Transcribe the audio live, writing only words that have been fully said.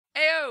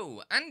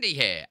Heyo, Andy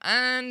here,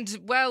 and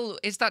well,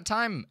 it's that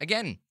time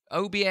again.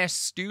 OBS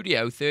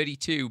Studio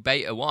 32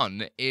 Beta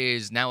 1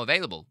 is now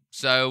available.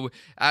 So,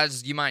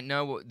 as you might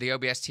know, the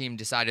OBS team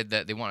decided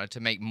that they wanted to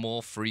make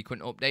more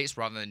frequent updates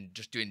rather than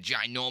just doing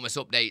ginormous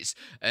updates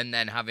and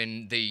then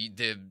having the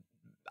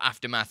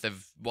aftermath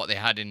of what they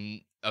had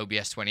in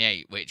OBS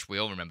 28, which we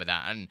all remember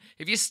that. And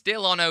if you're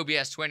still on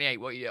OBS 28,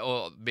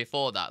 or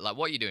before that, like,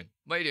 what are you doing?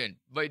 What are you doing?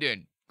 What are you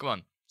doing? Come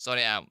on, sort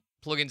it out.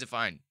 Plugins are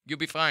fine. You'll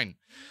be fine.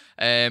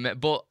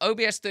 But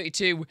OBS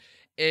 32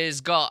 is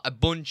got a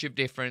bunch of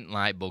different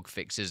like bug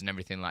fixes and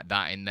everything like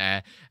that in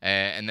there,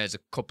 and there's a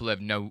couple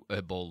of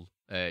notable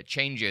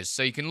changes.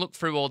 So you can look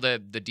through all the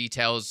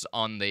details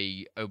on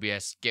the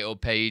OBS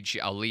GitHub page.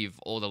 I'll leave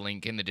all the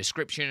link in the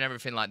description and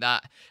everything like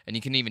that, and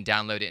you can even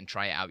download it and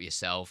try it out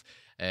yourself.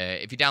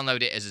 If you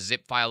download it as a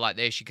zip file like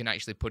this, you can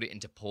actually put it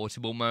into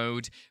portable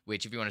mode,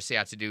 which if you want to see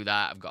how to do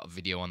that, I've got a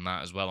video on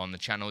that as well on the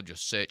channel.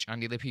 Just search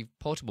Andilippi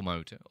portable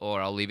mode, or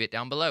I'll leave it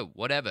down below,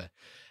 whatever.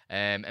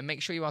 And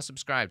make sure you are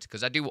subscribed,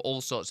 because I do all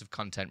sorts of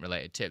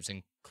content-related tips,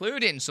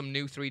 including some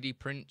new 3D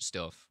print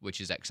stuff, which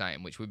is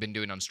exciting, which we've been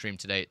doing on stream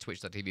today at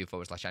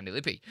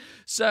twitch.tv/Andilippi.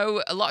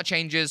 So a lot of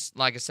changes,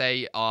 like I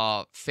say,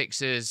 are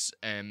fixes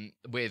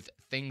with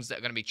things that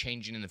are going to be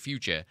changing in the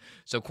future.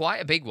 So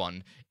quite a big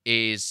one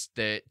is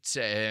that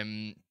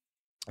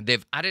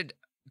they've added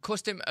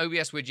custom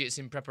OBS widgets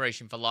in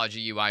preparation for larger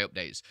UI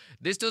updates.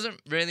 This doesn't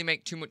really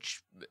make too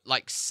much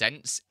like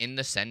sense in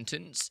the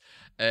sentence,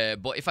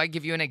 but if I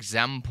give you an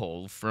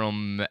example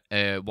from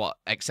what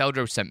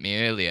Exceldro sent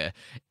me earlier,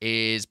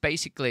 is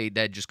basically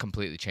they're just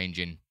completely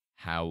changing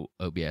how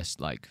OBS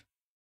like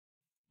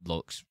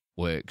looks,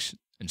 works,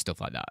 and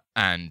stuff like that.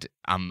 And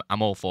I'm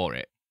all for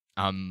it.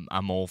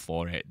 I'm all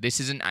for it. This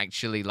isn't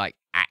actually like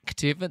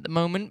active at the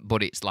moment,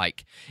 but it's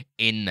like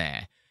in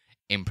there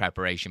in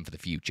preparation for the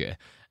future,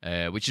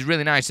 which is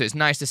really nice. So it's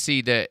nice to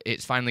see that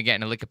it's finally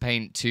getting a lick of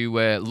paint to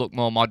look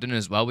more modern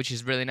as well, which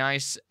is really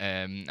nice.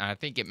 And I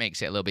think it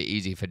makes it a little bit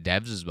easier for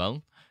devs as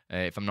well,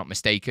 if I'm not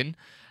mistaken.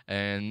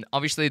 And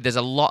obviously, there's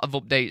a lot of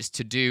updates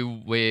to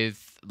do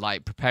with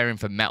like preparing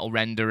for Metal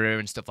Renderer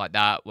and stuff like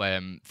that,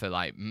 for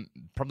like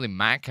probably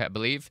Mac, I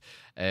believe,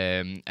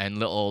 and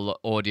little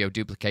audio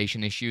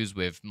duplication issues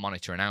with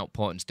monitor and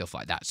output and stuff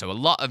like that. So a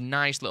lot of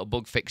nice little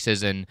bug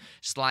fixes and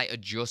slight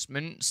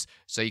adjustments.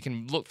 So you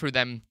can look through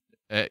them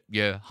at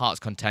your heart's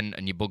content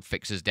and your bug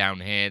fixes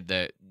down here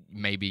that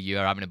maybe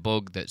you're having a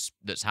bug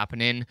that's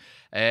happening.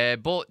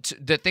 But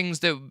the things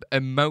that are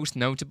most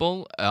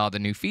notable are the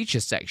new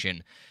features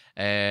section.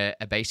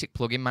 A basic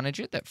plugin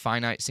manager that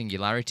Finite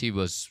Singularity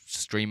was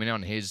streaming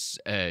on his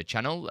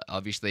channel.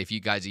 Obviously, if you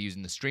guys are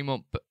using the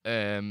StreamUp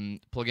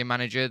plugin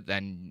manager,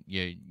 then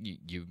you're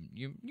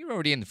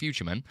already in the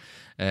future, man.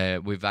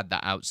 We've had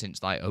that out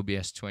since like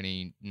OBS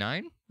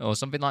 29 or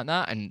something like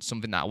that, and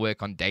something that I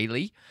work on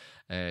daily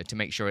to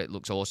make sure it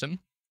looks awesome.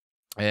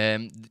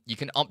 You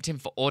can opt in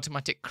for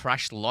automatic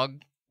crash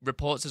log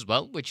reports as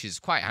well, which is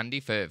quite handy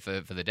for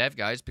the dev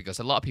guys, because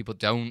a lot of people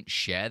don't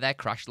share their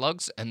crash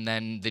logs and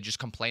then they just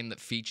complain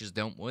that features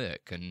don't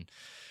work. And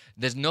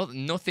there's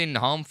nothing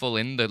harmful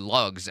in the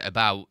logs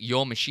about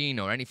your machine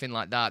or anything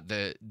like that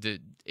that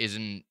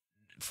isn't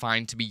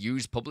fine to be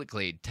used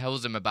publicly. It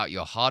tells them about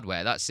your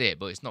hardware, that's it,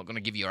 but it's not going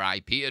to give you your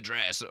IP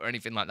address or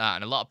anything like that.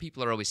 And a lot of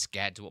people are always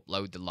scared to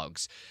upload the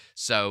logs,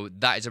 so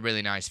that is a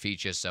really nice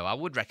feature. So I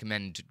would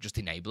recommend just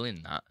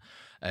enabling that.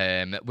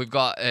 We've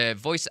got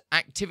voice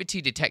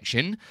activity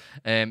detection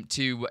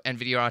to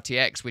NVIDIA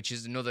RTX, which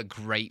is another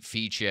great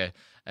feature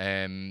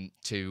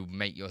to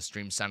make your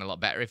stream sound a lot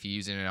better if you're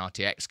using an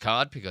RTX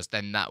card, because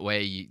then that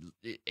way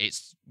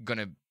it's going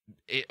to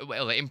it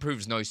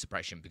improves noise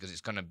suppression, because it's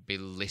going to be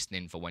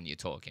listening for when you're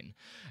talking,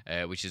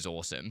 which is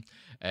awesome.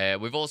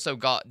 We've also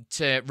got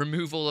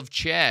removal of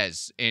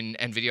chairs in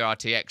NVIDIA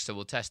RTX, so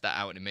we'll test that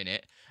out in a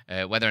minute,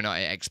 whether or not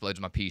it explodes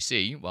my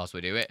PC whilst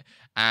we do it.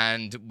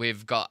 And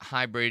we've got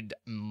hybrid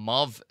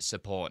MOV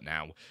support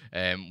now,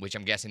 which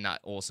I'm guessing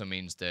that also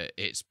means that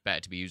it's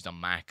better to be used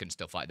on Mac and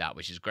stuff like that,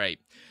 which is great.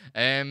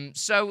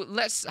 So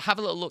let's have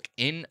a little look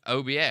in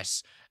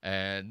OBS.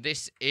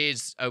 This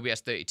is OBS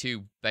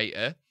 32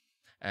 beta.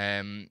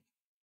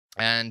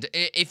 And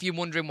if you're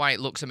wondering why it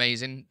looks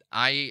amazing,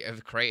 I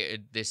have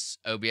created this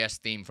OBS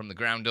theme from the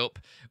ground up,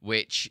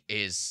 which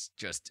is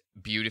just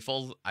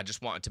beautiful. I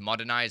just wanted to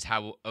modernize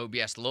how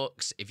OBS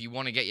looks. If you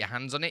want to get your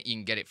hands on it, you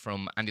can get it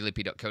from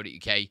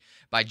andilippi.co.uk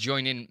by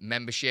joining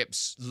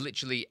memberships.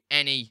 Literally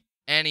any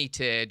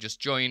tier, just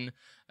join,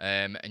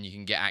 and you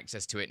can get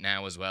access to it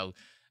now as well,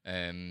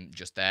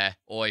 just there.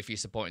 Or if you're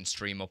supporting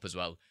StreamUp as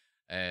well.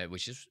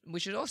 Which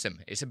is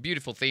awesome. It's a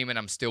beautiful theme, and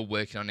I'm still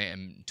working on it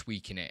and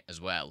tweaking it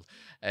as well.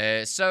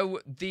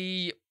 So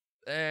the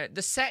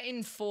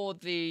setting for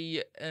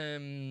the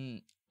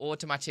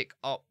automatic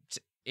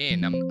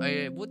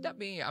opt-in, would that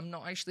be? I'm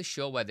not actually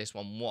sure where this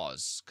one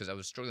was, because I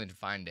was struggling to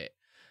find it.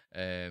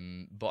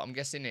 But I'm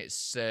guessing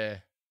it's. I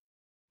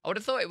would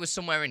have thought it was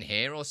somewhere in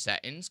here or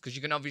settings, because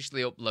you can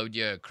obviously upload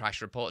your crash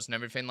reports and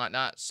everything like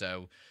that.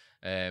 So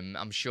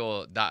I'm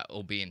sure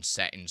that'll be in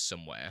settings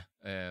somewhere.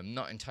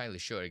 Not entirely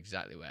sure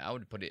exactly where. I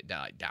would put it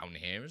like down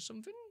here or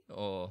something,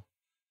 or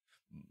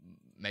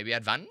maybe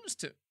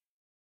advanced.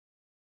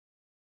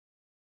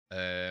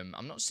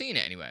 I'm not seeing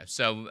it anywhere,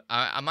 so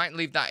I might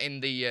leave that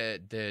in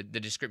the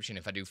description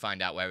if I do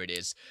find out where it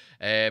is.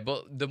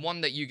 But the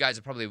one that you guys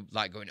are probably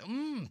like going,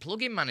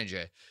 plugin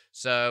manager.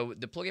 So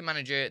the plugin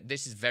manager,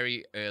 this is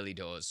very early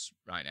doors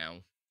right now.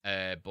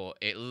 But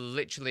it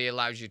literally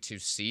allows you to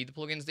see the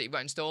plugins that you've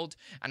got installed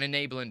and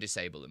enable and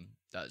disable them.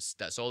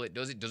 That's all it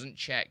does. It doesn't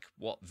check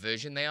what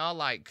version they are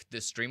like the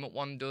StreamUp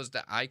one does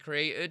that I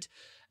created.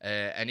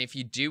 And if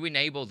you do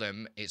enable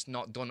them, it's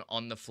not done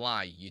on the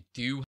fly. You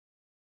do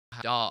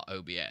start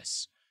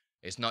OBS.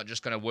 It's not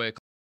just going to work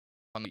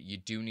on. You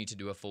do need to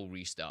do a full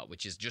restart,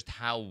 which is just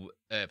how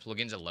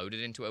plugins are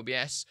loaded into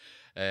OBS.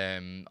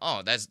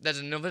 There's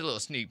another little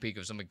sneak peek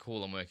of something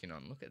cool I'm working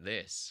on. Look at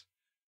this.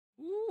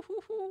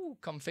 Woo-hoo-hoo.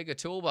 Configure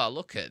toolbar.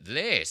 Look at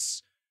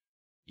this.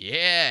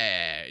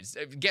 Yeah,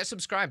 get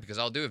subscribed because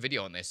I'll do a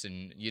video on this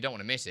and you don't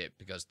want to miss it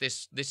because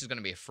this is going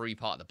to be a free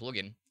part of the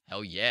plugin.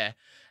 Hell yeah.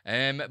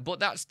 But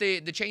that's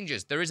the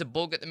changes. There is a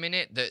bug at the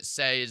minute that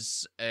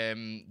says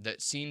that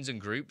scenes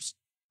and groups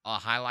are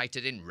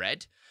highlighted in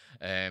red.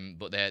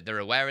 But they're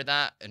aware of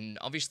that, and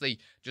obviously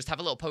just have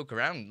a little poke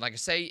around. Like I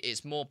say,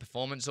 it's more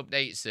performance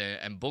updates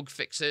and bug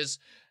fixes.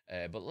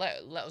 But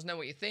let us know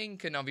what you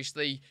think, and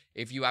obviously,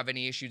 if you have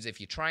any issues, if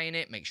you're trying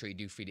it, make sure you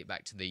do feed it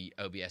back to the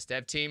OBS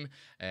dev team.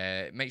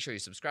 Make sure you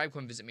subscribe.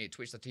 Come visit me at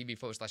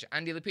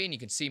twitch.tv/Andilippi, and you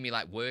can see me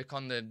like work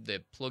on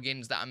the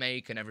plugins that I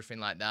make and everything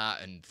like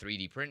that, and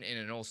 3D printing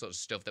and all sorts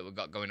of stuff that we've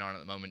got going on at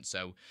the moment.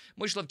 So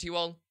much love to you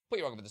all. Put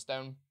your rock over the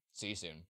stone. See you soon.